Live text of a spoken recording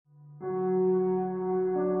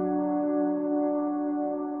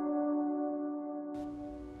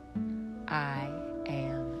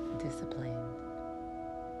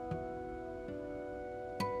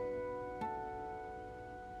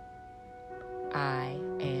I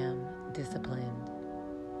am disciplined.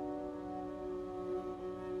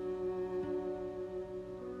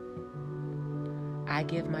 I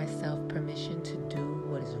give myself permission to do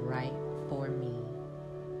what is right for me.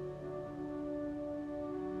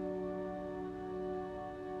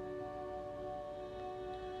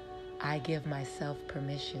 I give myself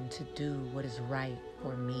permission to do what is right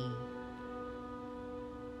for me.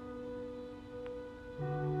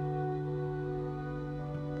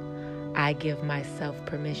 I give myself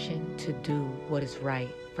permission to do what is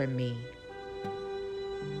right for me.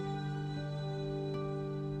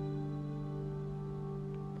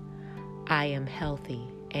 I am healthy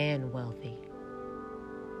and wealthy.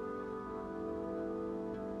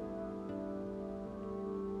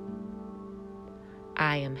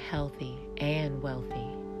 I am healthy and wealthy.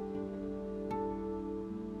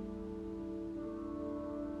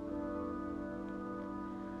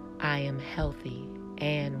 I am healthy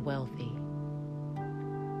and wealthy.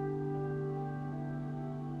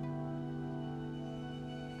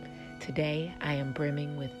 Today, I am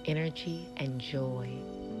brimming with energy and joy.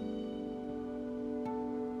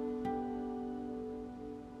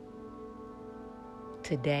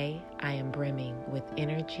 Today, I am brimming with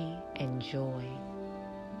energy and joy.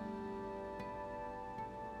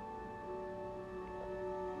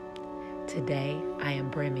 Today, I am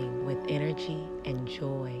brimming with energy and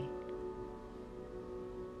joy.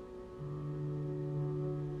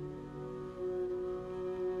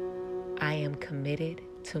 I am committed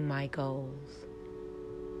to my goals.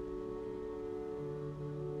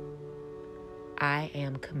 I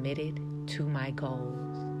am committed to my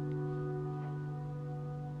goals.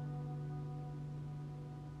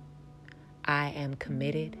 I am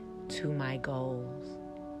committed to my goals.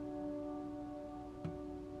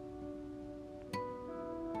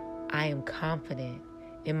 I am confident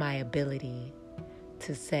in my ability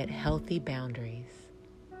to set healthy boundaries.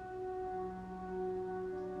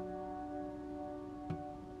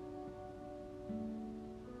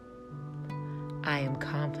 I am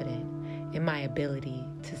confident in my ability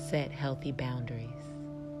to set healthy boundaries.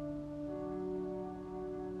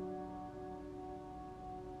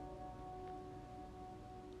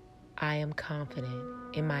 I am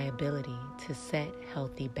confident in my ability to set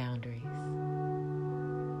healthy boundaries.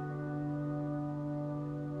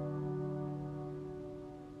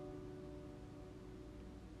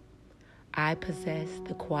 I possess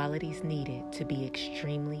the qualities needed to be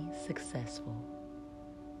extremely successful.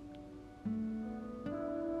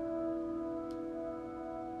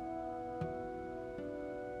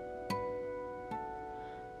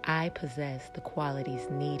 I possess the qualities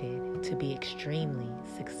needed to be extremely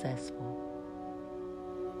successful.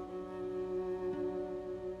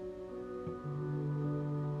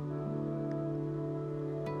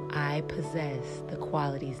 I possess the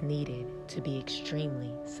qualities needed to be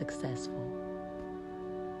extremely successful.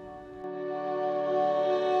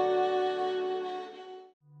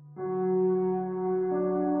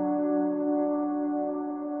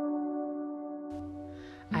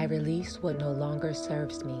 I release what no longer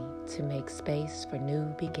serves me to make space for new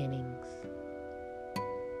beginnings.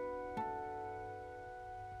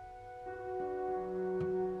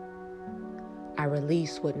 I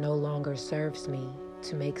release what no longer serves me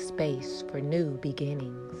to make space for new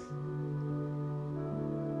beginnings.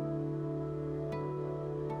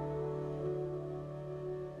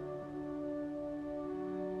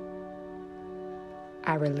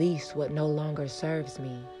 I release what no longer serves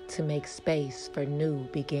me to make space for new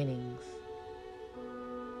beginnings.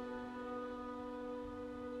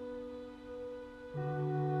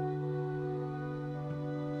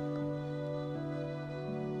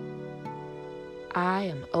 I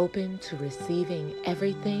am open to receiving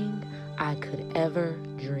everything I could ever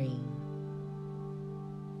dream.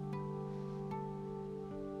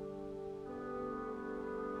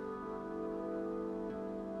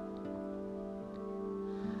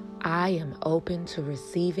 I am open to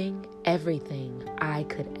receiving everything I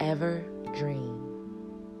could ever dream.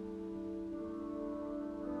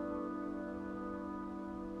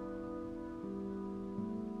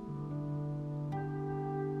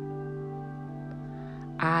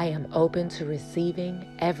 I am open to receiving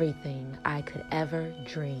everything I could ever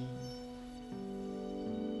dream.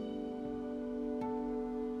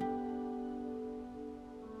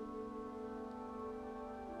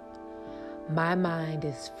 My mind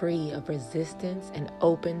is free of resistance and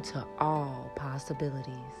open to all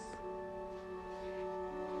possibilities.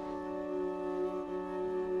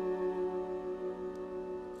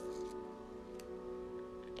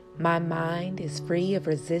 My mind is free of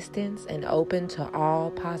resistance and open to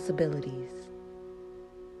all possibilities.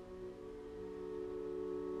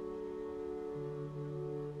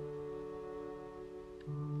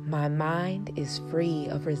 My mind is free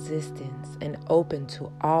of resistance and open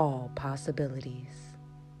to all possibilities.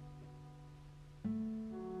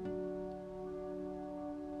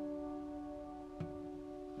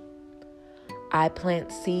 I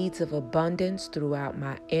plant seeds of abundance throughout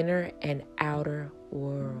my inner and outer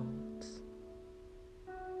worlds.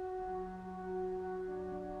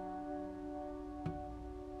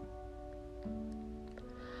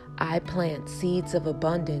 I plant seeds of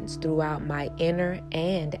abundance throughout my inner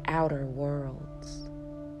and outer worlds.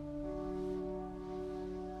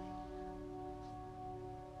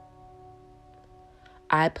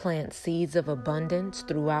 I plant seeds of abundance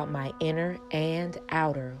throughout my inner and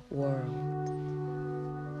outer worlds.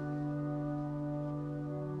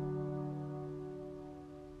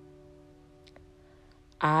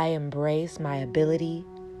 I embrace my ability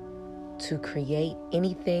to create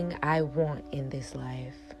anything I want in this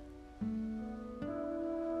life.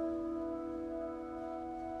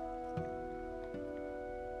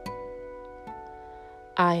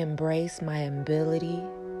 I embrace my ability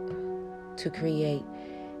to create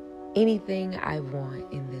anything I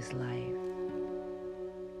want in this life.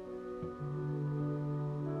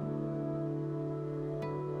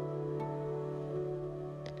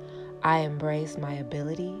 I embrace my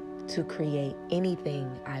ability to create anything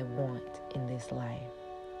I want in this life.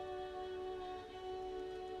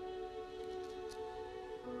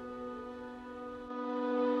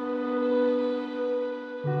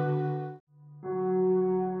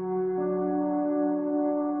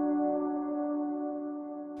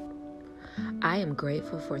 I am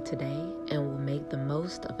grateful for today and will make the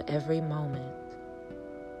most of every moment.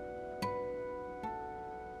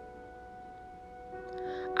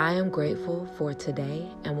 I am grateful for today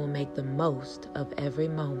and will make the most of every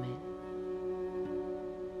moment.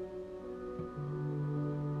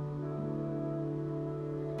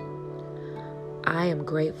 I am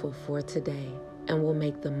grateful for today and will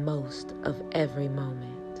make the most of every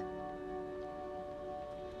moment.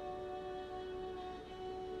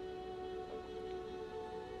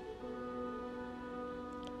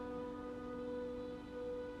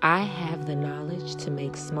 I have the knowledge to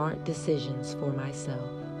make smart decisions for myself.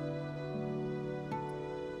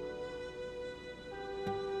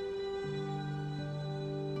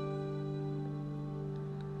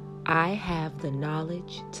 I have the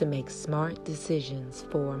knowledge to make smart decisions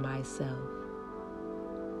for myself.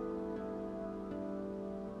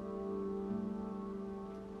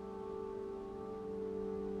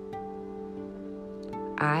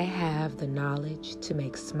 I have the knowledge to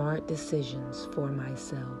make smart decisions for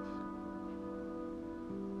myself.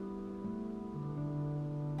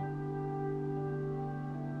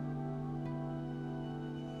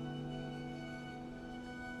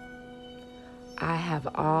 I have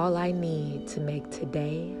all I need to make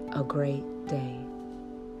today a great day.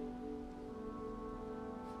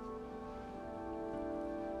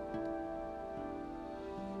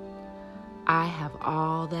 I have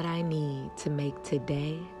all that I need to make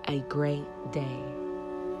today a great day.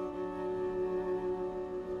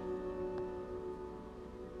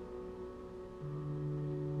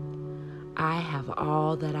 I have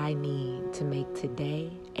all that I need to make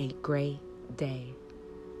today a great day.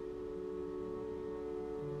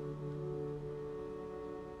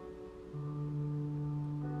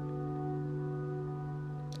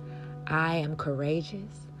 I am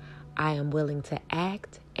courageous. I am willing to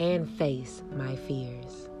act and face my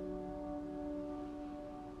fears.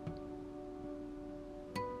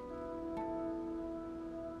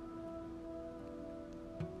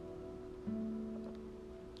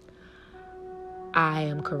 I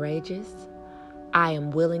am courageous. I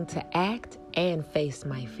am willing to act and face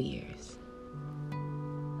my fears.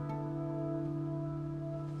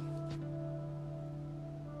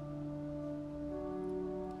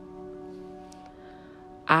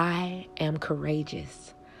 I am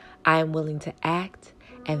courageous. I am willing to act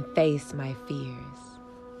and face my fears.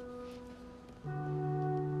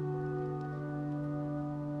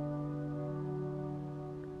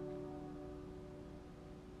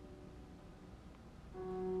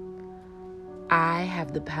 I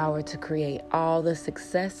have the power to create all the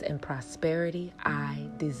success and prosperity I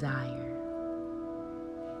desire.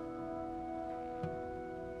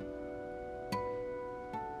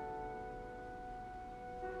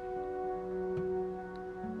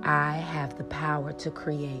 I have the power to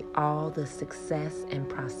create all the success and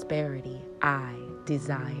prosperity I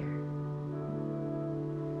desire.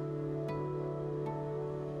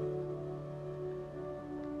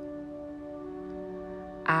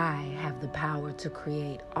 I have the power to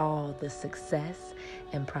create all the success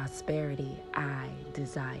and prosperity I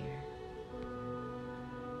desire.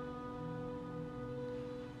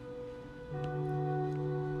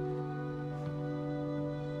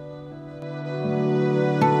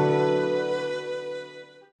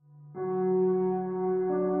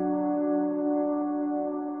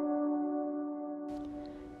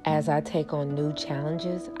 As I take on new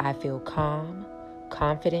challenges, I feel calm,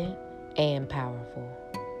 confident, and powerful.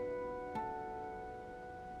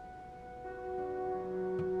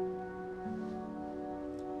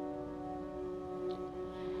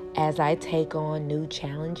 As I take on new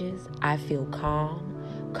challenges, I feel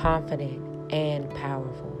calm, confident, and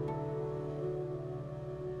powerful.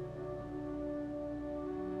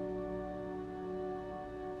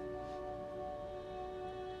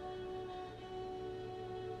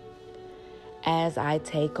 As I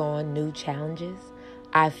take on new challenges,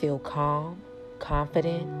 I feel calm,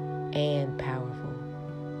 confident, and powerful.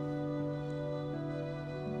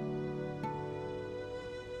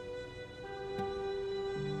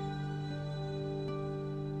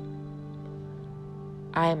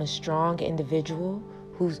 I am a strong individual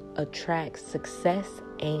who attracts success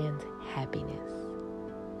and happiness.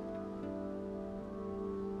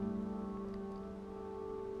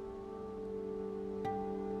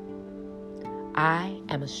 I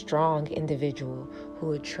am a strong individual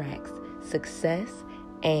who attracts success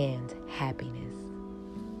and happiness.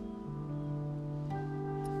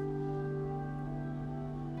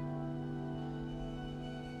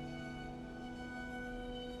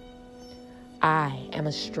 I am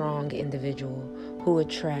a strong individual who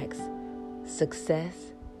attracts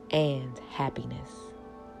success and happiness.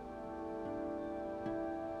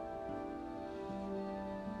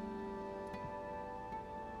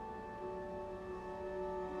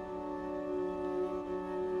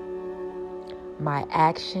 My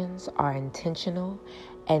actions are intentional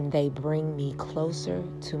and they bring me closer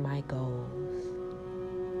to my goals.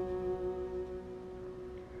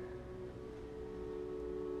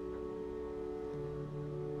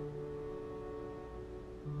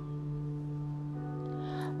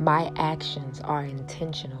 My actions are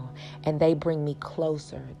intentional and they bring me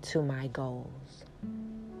closer to my goals.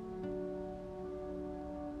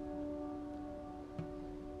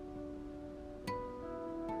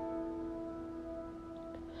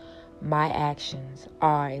 My actions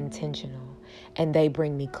are intentional and they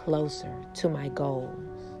bring me closer to my goals.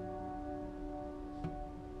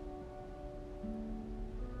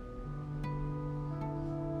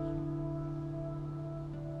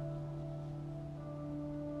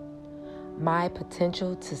 My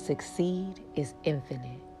potential to succeed is infinite.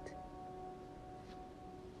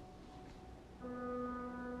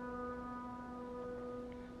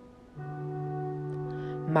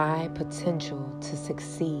 My potential to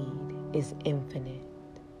succeed is infinite.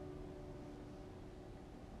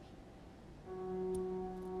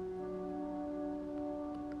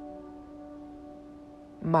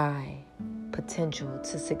 My potential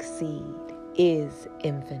to succeed is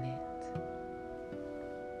infinite.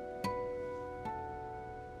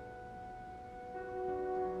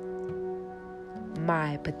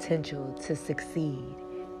 My potential to succeed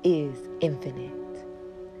is infinite.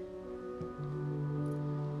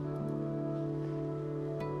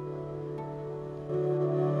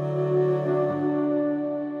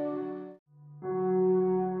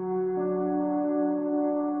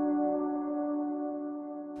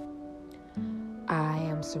 I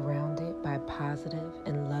am surrounded by positive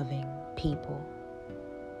and loving people.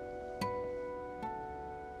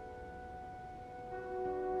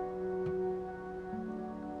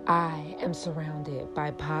 I am surrounded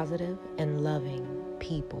by positive and loving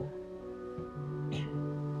people.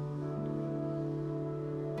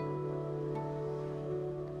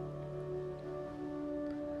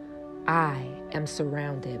 I am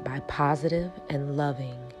surrounded by positive and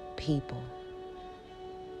loving people.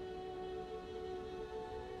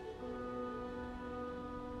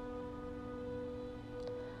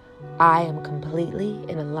 I am completely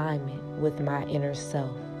in alignment with my inner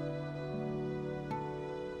self.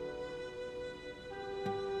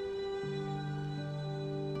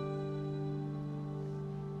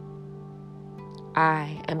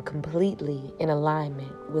 I am completely in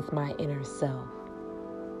alignment with my inner self.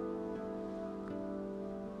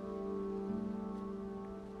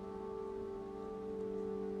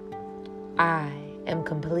 I am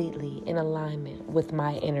completely in alignment with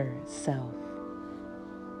my inner self.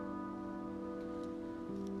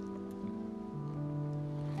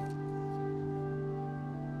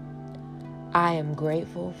 I am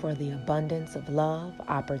grateful for the abundance of love,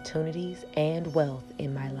 opportunities, and wealth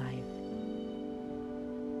in my life.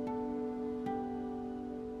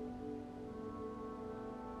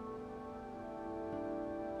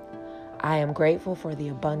 I am grateful for the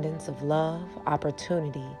abundance of love,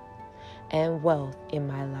 opportunity, and wealth in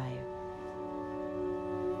my life.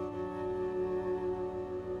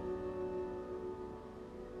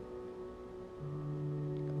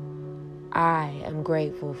 I am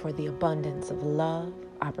grateful for the abundance of love,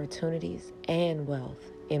 opportunities, and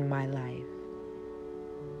wealth in my life.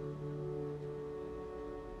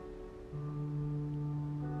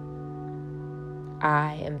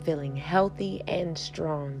 I am feeling healthy and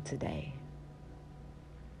strong today.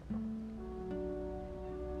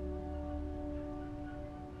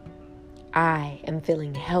 I am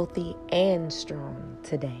feeling healthy and strong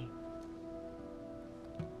today.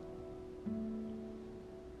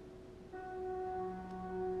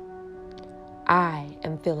 I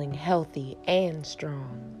am feeling healthy and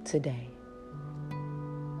strong today.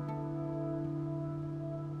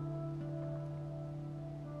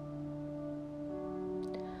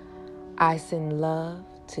 I send love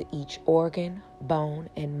to each organ, bone,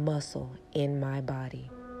 and muscle in my body.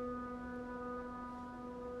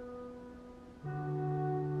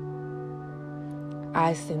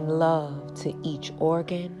 I send love to each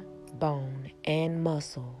organ, bone, and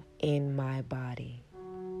muscle in my body.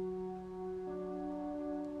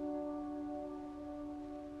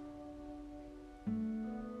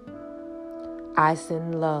 I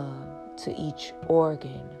send love to each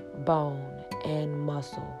organ, bone, and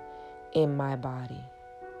muscle in my body.